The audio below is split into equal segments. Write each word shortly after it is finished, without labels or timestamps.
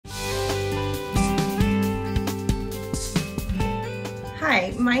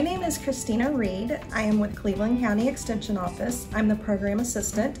Hi, my name is Christina Reed. I am with Cleveland County Extension Office. I'm the program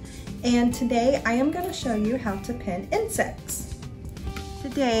assistant, and today I am going to show you how to pin insects.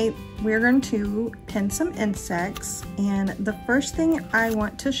 Today we're going to pin some insects, and the first thing I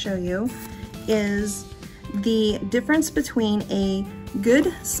want to show you is the difference between a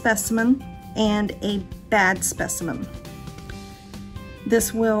good specimen and a bad specimen.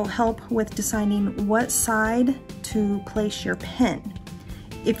 This will help with deciding what side to place your pin.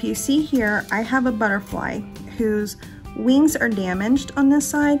 If you see here, I have a butterfly whose wings are damaged on this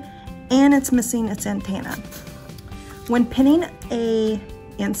side and it's missing its antenna. When pinning a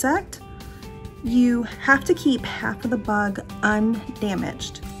insect, you have to keep half of the bug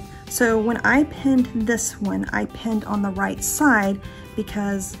undamaged. So when I pinned this one, I pinned on the right side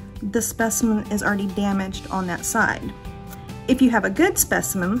because the specimen is already damaged on that side. If you have a good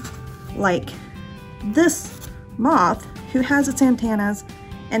specimen, like this moth who has its antennas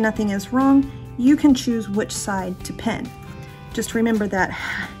and nothing is wrong, you can choose which side to pin. Just remember that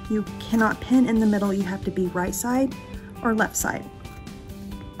you cannot pin in the middle, you have to be right side or left side.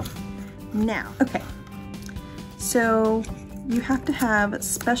 Now, okay, so you have to have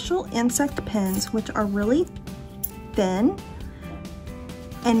special insect pins which are really thin.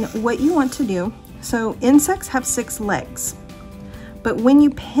 And what you want to do, so insects have 6 legs, but when you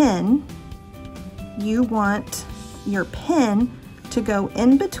pin, you want your pin to go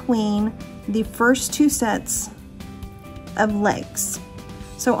in between the first 2 sets of legs.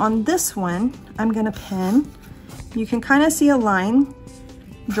 So on this one, I'm gonna pin. You can kind of see a line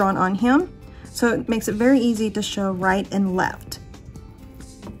drawn on him, so it makes it very easy to show right and left.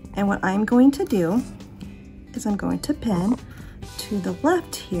 And what I'm going to do is I'm going to pin to the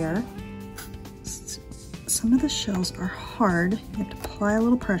left here. Some of the shells are hard. You have to apply a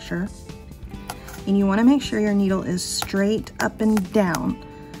little pressure. And you want to make sure your needle is straight up and down,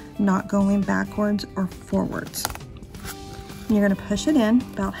 not going backwards or forwards. And you're going to push it in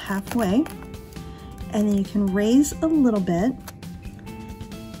about halfway, and then you can raise a little bit.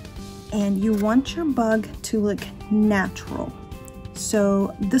 And you want your bug to look natural.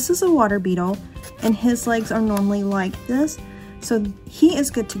 So this is a water beetle, and his legs are normally like this, so he is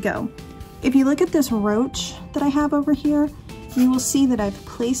good to go. If you look at this roach that I have over here, you will see that I've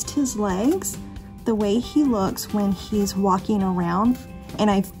placed his legs the way he looks when he's walking around, and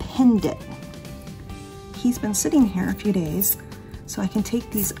I've pinned it. He's been sitting here a few days, so I can take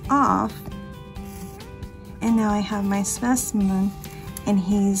these off, and now I have my specimen, and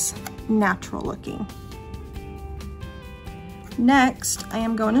he's natural looking. Next, I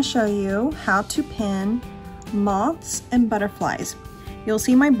am going to show you how to pin moths and butterflies. You'll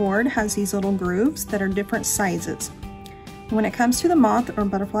see my board has these little grooves that are different sizes. When it comes to the moth or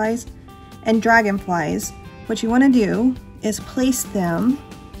butterflies and dragonflies, what you want to do is place them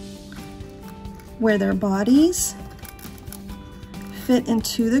where their bodies fit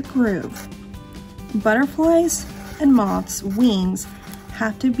into the groove. Butterflies and moths' wings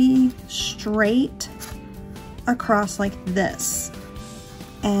have to be straight across like this.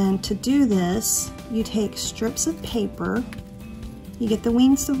 And to do this, you take strips of paper, you get the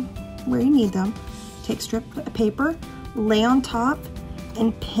wings to where you need them, take strip of paper, lay on top,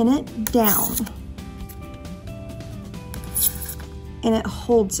 and pin it down. And it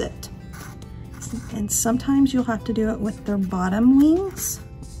holds it. And sometimes you'll have to do it with their bottom wings.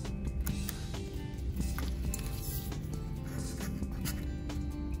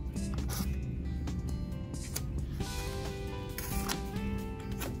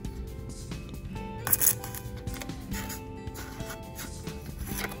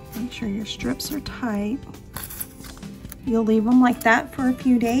 Make sure your strips are tight. You'll leave them like that for a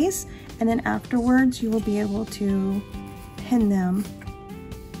few days, and then afterwards you will be able to pin them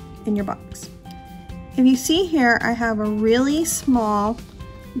in your box. If you see here, I have a really small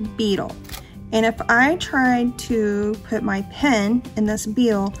beetle, and if I tried to put my pin in this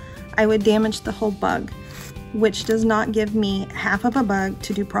beetle, I would damage the whole bug, which does not give me half of a bug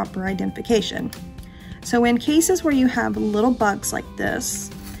to do proper identification. So in cases where you have little bugs like this,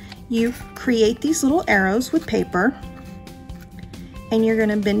 you create these little arrows with paper, and you're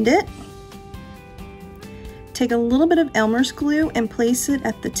gonna bend it. Take a little bit of Elmer's glue and place it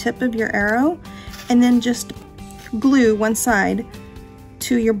at the tip of your arrow, and then just glue one side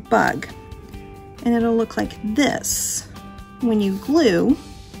to your bug. And it'll look like this when you glue,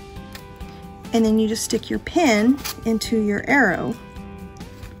 and then you just stick your pin into your arrow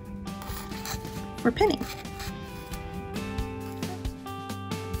for pinning.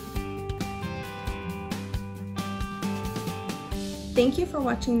 Thank you for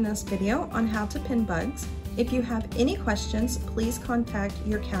watching this video on how to pin bugs. If you have any questions, please contact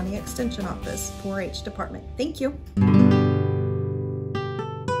your county extension office 4-H department. Thank you.